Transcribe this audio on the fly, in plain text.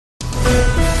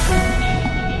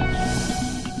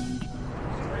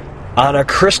On a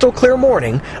crystal clear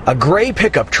morning, a gray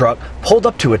pickup truck pulled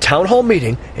up to a town hall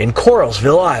meeting in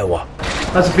Coralsville, Iowa.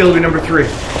 How's it feel to be number 3?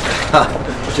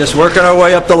 Just working our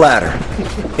way up the ladder.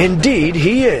 Indeed,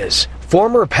 he is.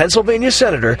 Former Pennsylvania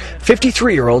Senator,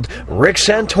 53-year-old Rick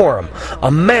Santorum,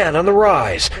 a man on the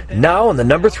rise, now in the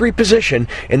number 3 position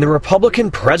in the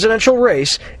Republican presidential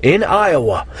race in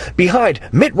Iowa, behind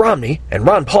Mitt Romney and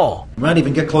Ron Paul. Might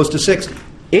even get close to 60.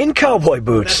 In cowboy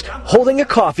boots, holding a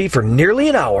coffee for nearly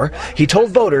an hour, he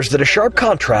told voters that a sharp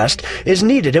contrast is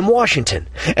needed in Washington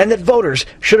and that voters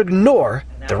should ignore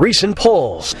the recent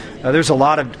polls. There's a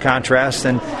lot of contrast,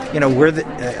 and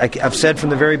I've said from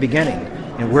the very beginning,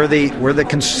 we're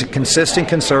the consistent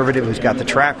conservative who's got the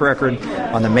track record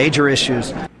on the major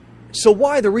issues. So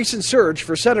why the recent surge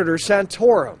for Senator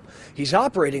Santorum? He's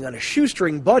operating on a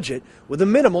shoestring budget with a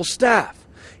minimal staff.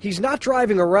 He's not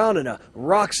driving around in a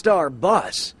rock star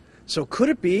bus. So could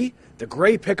it be the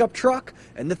gray pickup truck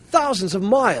and the thousands of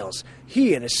miles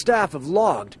he and his staff have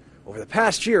logged over the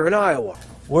past year in Iowa?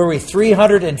 Were we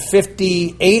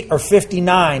 358 or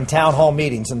 59 town hall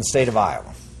meetings in the state of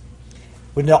Iowa?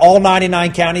 We did all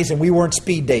 99 counties, and we weren't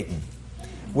speed dating.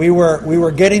 We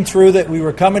were getting through that. We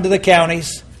were coming to the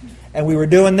counties, and we were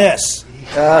doing this.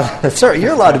 Sir,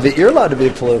 you're allowed to be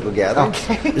a political gathering.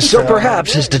 Okay. So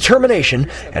perhaps his determination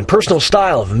and personal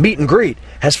style of meet and greet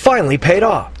has finally paid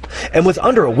off. And with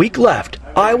under a week left,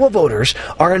 Iowa voters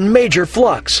are in major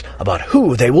flux about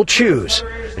who they will choose.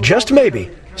 Just maybe,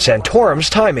 Santorum's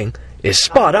timing is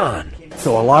spot on.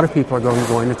 So a lot of people are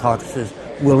going to caucuses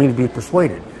willing to be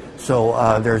persuaded.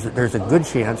 So there's a good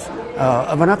chance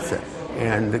of an upset.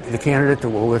 And the candidate that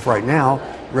we're with right now,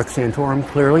 Rick Santorum,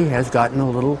 clearly has gotten a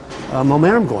little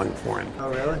momentum going for him. Oh,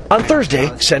 really? On Thursday,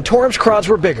 Santorum's crowds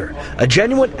were bigger. A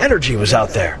genuine energy was out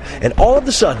there. And all of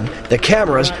a sudden, the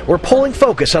cameras were pulling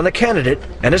focus on the candidate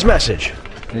and his message.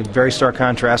 A very stark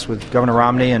contrast with Governor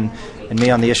Romney and me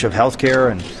on the issue of health care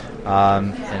and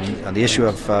on the issue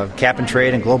of cap and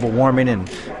trade and global warming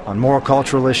and on moral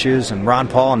cultural issues and Ron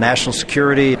Paul and national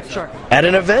security. Sure. At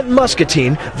an event in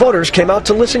Muscatine, voters came out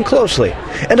to listen closely.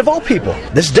 And of all people,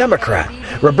 this Democrat,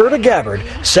 Roberta Gabbard,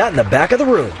 sat in the back of the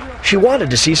room. She wanted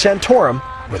to see Santorum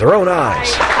with her own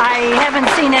eyes. I haven't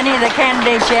seen any of the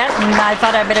candidates yet, and I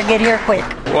thought I better get here quick.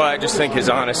 Well, I just think his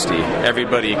honesty.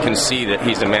 Everybody can see that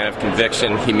he's a man of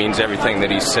conviction. He means everything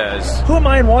that he says. Who am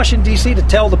I in Washington, D.C. to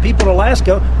tell the people of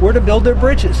Alaska where to build their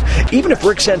bridges? Even if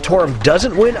Rick Santorum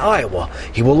doesn't win Iowa,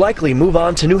 he will likely move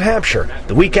on to New Hampshire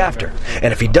the week after.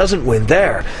 And if he doesn't win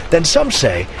there, then some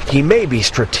say he may be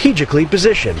strategically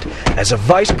positioned as a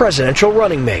vice presidential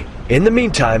running mate. In the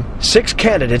meantime, 6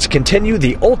 candidates continue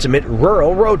the ultimate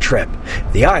rural road trip,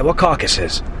 the Iowa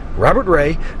caucuses. Robert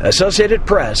Ray, Associated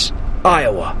Press,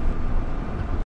 Iowa.